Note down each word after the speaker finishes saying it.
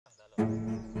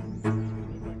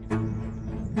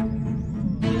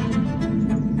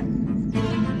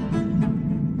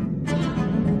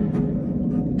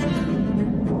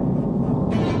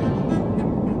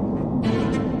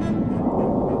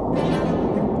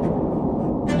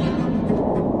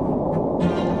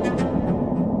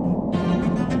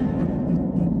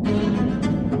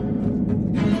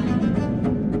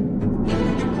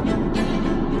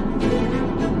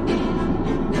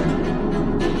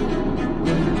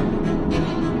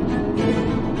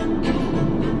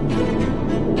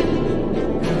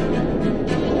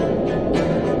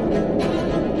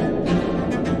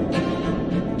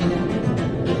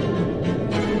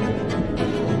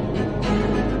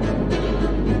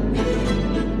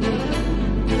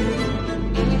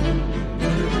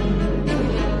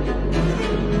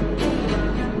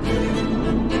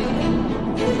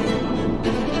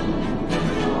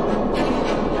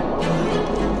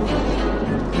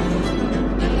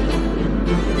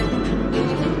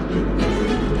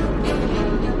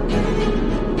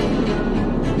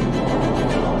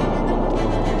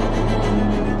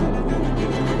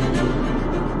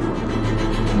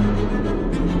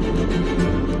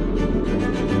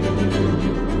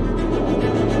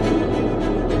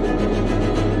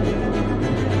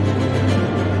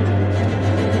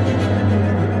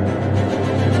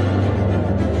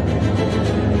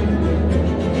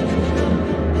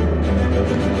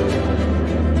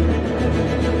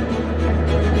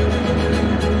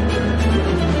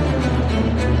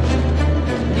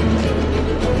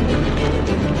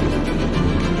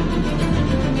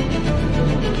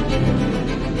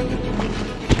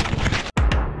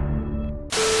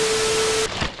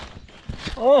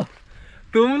ओह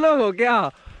तुम लोग हो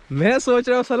क्या? मैं सोच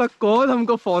रहा हूँ साला कौन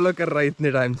हमको फॉलो कर रहा है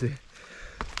इतने टाइम से।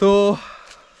 तो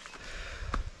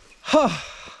हाँ,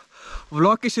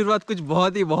 व्लॉग की शुरुआत कुछ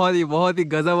बहुत ही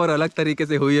गजब और अलग तरीके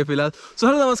से हुई है फिलहाल। सो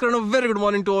हेलो नमस्कार, very good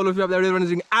morning to all of you. Everyone is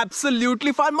doing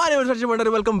absolutely fine. My name is हर्षिश Bhandari.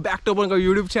 Welcome back to अपना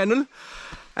YouTube channel.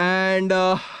 And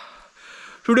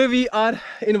today we are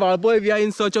in Valpoi. We are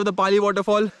in search of the Pali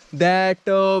Waterfall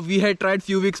that we had tried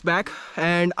few weeks back.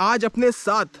 And आज अपने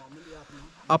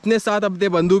साथ अपने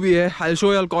बंधु भी है। I'll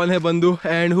show you all कौन है बंधु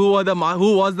and who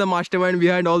was the mastermind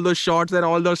behind all those shots and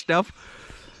all those stuff.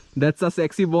 That's a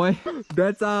sexy boy.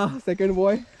 That's a second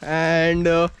boy.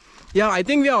 And yeah, I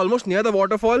think we are almost near the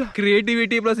waterfall.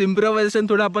 Creativity plus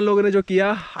improvisation थोड़ा अपन लोगों ने जो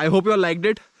किया, I hope you all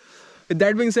liked it. With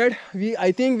that being said, I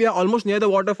think we are almost near the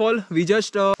waterfall. We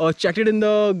just checked it in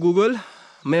the Google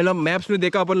maps में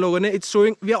देखा अपन लोगों ने. It's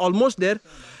showing we are almost there,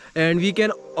 and we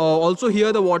can also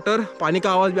hear the water. पानी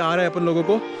का आवाज भी आ रहा है अपन लोगों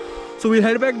को. So we'll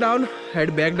head back down.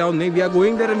 नहीं, we are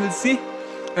going there and we'll see.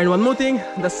 And one more thing,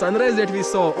 the sunrise that we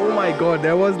saw. Oh my God,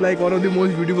 that was like one of the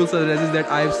most beautiful sunrises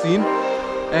that I have seen.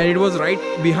 And it was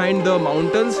right behind the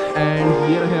mountains. And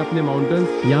ये रहे अपने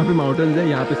mountains. यहाँ पे mountains है,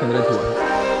 यहाँ पे sunrise हुआ.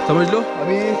 समझ लो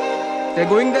अभी. They're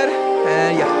going there,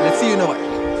 and yeah, let's see you in a while.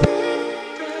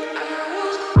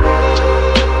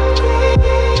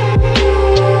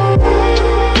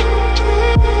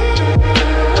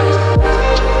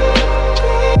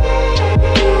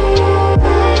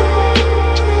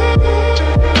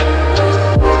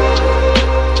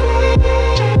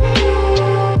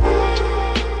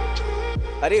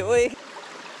 अरे ओए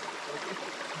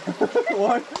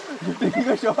What? You taking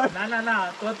a shot?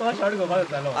 No. तो shot go bhag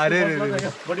chalo. अरे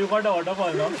But you got a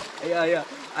waterfall, no? Yeah.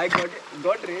 I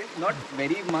got rain, not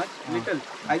very much, little.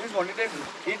 I just wanted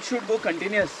it should go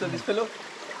continuous. So this fellow,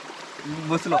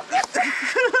 buslo.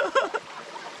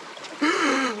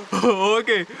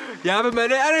 Okay. यहाँ पे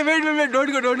मैंने अरे wait,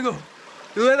 don't go.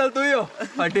 तू ही हो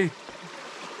हटी.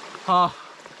 हाँ.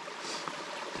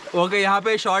 Okay, यहाँ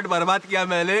पे शॉट बर्बाद किया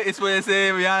मैंने इस वजह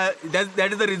से.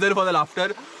 That is the reason for the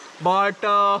laughter. But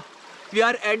we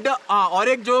are at the और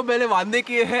एक जो मैंने वादे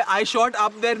किए हैं, आई shot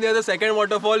up there near the second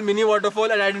waterfall, mini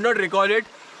waterfall, and I did not record it,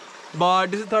 but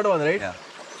this is third one, right?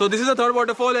 So this is the third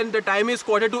waterfall and the time is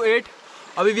 7:45.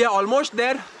 अभी we are almost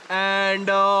there. And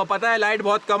पता है light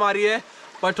बहुत कम आ रही है,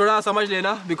 पर थोड़ा समझ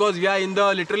लेना because we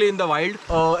are literally in the wild.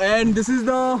 And this is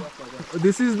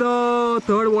the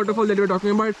third waterfall that we are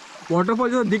talking about. Waterfall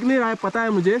जो दिख नहीं रहा है पता है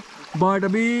मुझे, बट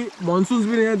अभी मानसून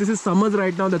भी नहीं है. This is summers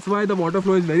right now, that's why the water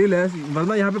flow is very less,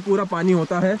 वरना यहाँ पे पूरा पानी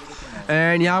होता है.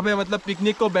 एंड यहाँ पे मतलब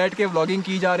पिकनिक को बैठ के व्लॉगिंग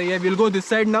की जा रही है. Will go this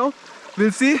side now,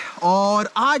 will see. और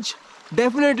आज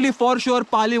definitely for sure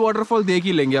Pali waterfall देख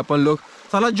ही लेंगे अपन लोग,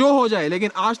 साला जो हो जाए, लेकिन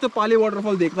आज तो पाली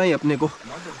वाटरफॉल देखना ही अपने को.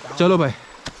 चलो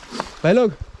भाई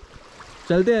लोग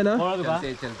चलते हैं ना.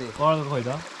 चलते.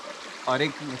 और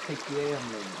एक मिस्टेक किए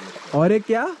हम लोग. और एक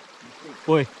क्या?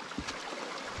 ओए,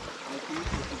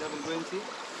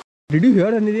 Did you hear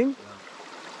anything?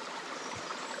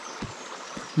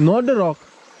 Not the rock.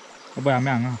 oba ame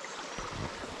anga.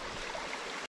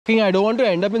 I don't want to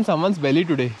end up in someone's belly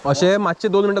today. अशे मागचे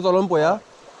 2 मिनिटं चालून पोया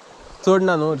चढ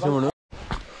ना नो अशे म्हणून.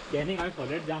 Kenny काय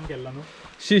solid jam केला no.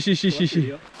 She.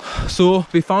 So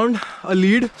we found a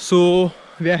lead. So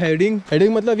we are heading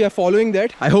मतलब we are following that.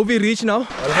 I hope we reach now.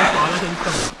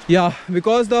 Yeah,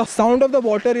 because the sound of the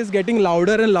water is getting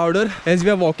louder and louder as we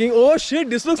are walking. Oh shit,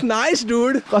 this looks nice,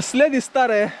 dude. कसले दिसता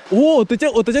रे. Oh,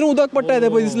 त्याच्याने उदक पडतंय ते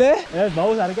पण दिसले.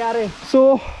 भाऊ सारखे आ रे. So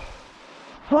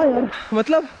हाँ यार,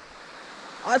 मतलब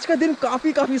आज का दिन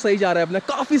काफी सही जा रहा है अपना,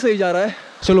 काफी सही जा रहा है.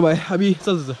 चलो भाई अभी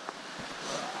चल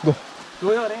गो.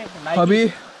 अभी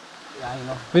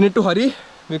we need to hurry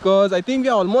because I think we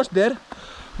are almost there,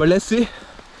 but let's see.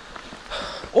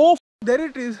 Oh, there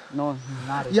it is. No,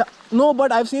 not it. Yeah, no,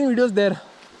 but I've seen videos there.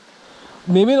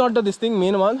 Maybe not this thing,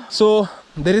 main one. So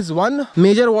there is one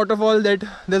major waterfall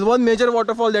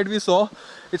that we saw.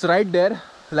 It's right there,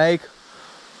 like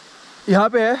यहाँ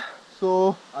पे है.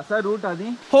 So ऐसा route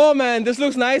आदि. Oh man, this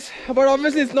looks nice, but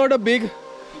obviously it's not a big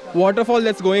waterfall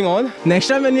that's going on. Next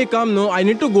time when we come, no, I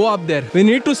need to go up there. We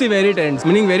need to see where it ends,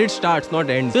 meaning where it starts, not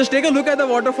ends. Just take a look at the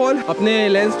waterfall. अपने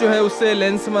lens जो है उससे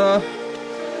lens में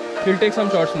we'll take some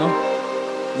shots, no?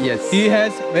 Yes. He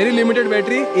has very limited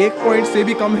battery, 1 point से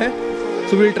भी कम है.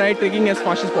 So we'll try taking as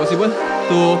fast as possible.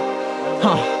 तो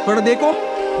हाँ, थोड़ा देखो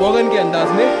वॉगन के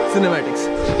अंदाज में cinematics.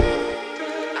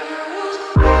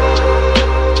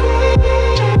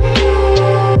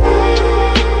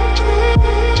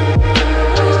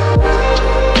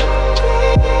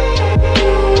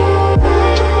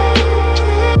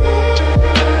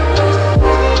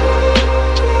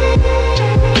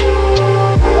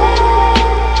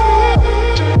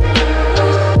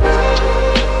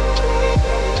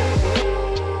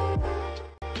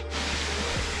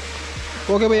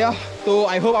 ओके भैया, तो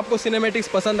आई होप आपको सिनेमेटिक्स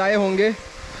पसंद आए होंगे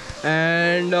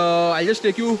and I just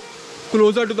take you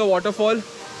closer to the waterfall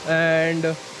and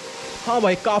हाँ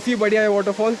भाई काफ़ी बढ़िया है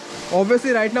waterfall.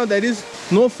 Obviously right now there is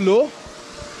no flow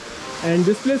and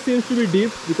this place seems to be deep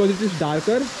because it is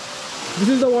darker. This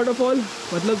is the waterfall.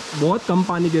 मतलब बहुत कम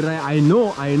पानी गिर रहा है.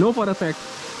 I know for a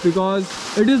fact because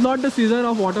it is not the season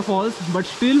of waterfalls but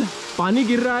still पानी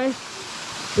गिर रहा है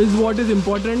is what is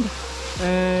important.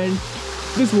 And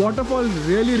this waterfall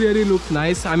really looks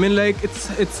nice. I mean like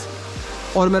it's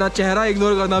और मेरा चेहरा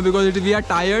इग्नोर करना because we are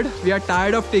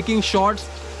tired of taking shots,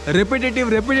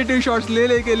 repetitive shots ले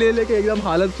लेके एकदम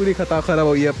हालत पूरी ख़राब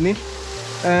हो गई अपनी.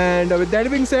 And with that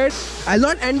being said I will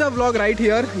not and the vlog right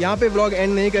here. यहाँ पे व्लॉग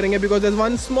एंड नहीं करेंगे because there is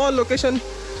one small location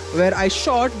where I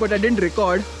shot but I didn't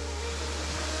record.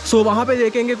 सो वहाँ पे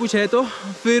देखेंगे कुछ है तो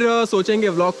फिर सोचेंगे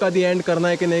व्लॉग का दी एंड करना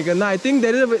है कि नहीं करना. I think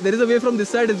there is a way from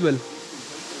this side is well.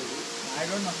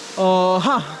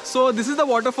 हाँ, so this is the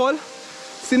waterfall.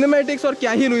 Cinematics और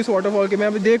क्या ही लूँ इस वाटरफॉल के. मैं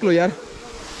अभी देख लो यार,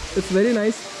 it's very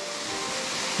nice.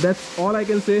 That's all I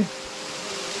can say.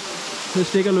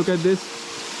 Just take a look at this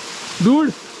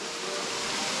dude.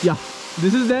 या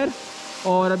दिस इज़ देयर.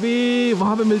 और अभी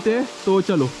वहाँ पे मिलते हैं तो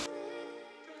चलो.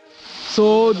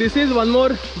 So this is one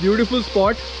more beautiful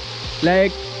spot.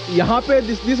 Like यहाँ पे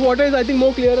this water is I think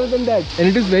more clearer then that and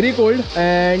it is very cold.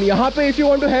 And यहाँ पे if you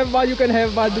want to have bath you can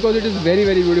have bath because it is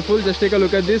very beautiful. Just take a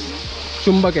look at this.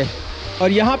 चुंबक है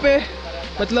और यहाँ पे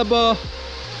मतलब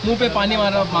मुंह पे पानी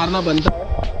मारना बनता है.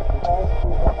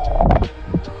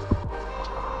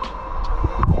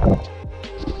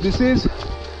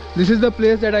 This is the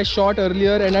place that I shot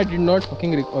earlier and I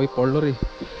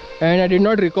did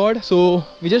not record. So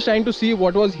we're just trying to see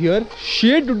what was here.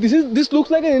 Shit, dude, this looks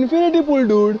like an infinity pool,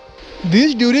 dude.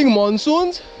 This during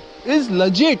monsoons is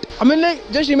legit. I mean, like,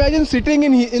 just imagine sitting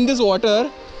in this water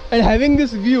and having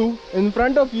this view in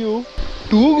front of you.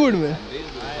 Too good, man.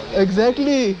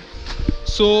 Exactly.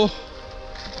 So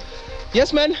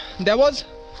yes, man, that was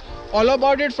all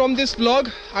about it from this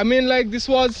vlog. I mean, like, this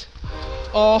was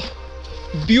a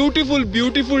beautiful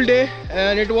day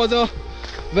and it was a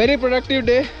very productive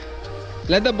day.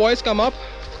 Let the boys come up.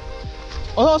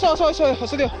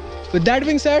 With that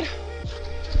being said,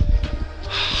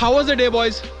 how was the day,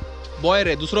 boys? Boy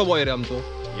re dusro boy re hum to.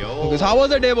 Yo, how was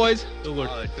the day, boys? Too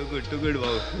good,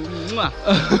 wow.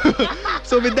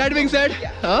 So with that being said,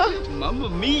 Mamma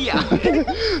mia.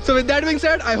 So with that being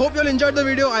said, I hope you all enjoyed the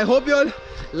video. I hope you all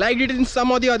liked it in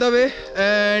some or the other way,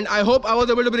 and I hope I was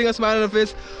able to bring a smile on your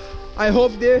face. I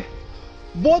hope they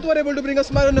both were able to bring a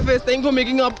smile on your face. Thank you for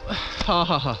making up.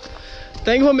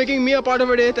 Thank you for making me a part of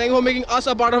a day. Thank you for making us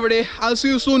a part of a day. I'll see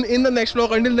you soon in the next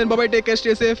vlog. Until then, bye bye. Take care.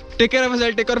 Stay safe. Take care of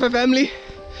yourself. Take care of your family.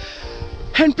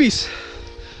 And peace.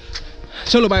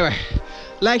 Chalo, bye bye.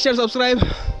 Like, share, subscribe.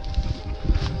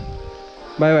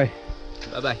 Bye bye.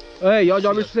 Bye bye. Hey, your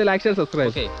job is to say like, share, subscribe.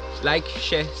 Okay. Like,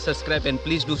 share, subscribe, and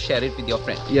please do share it with your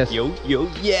friends. Yes. Yo,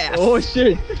 yes. Oh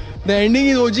shit. The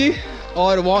ending is OG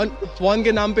और von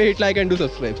के नाम पे hit like and do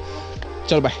subscribe.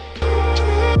 चलो bye.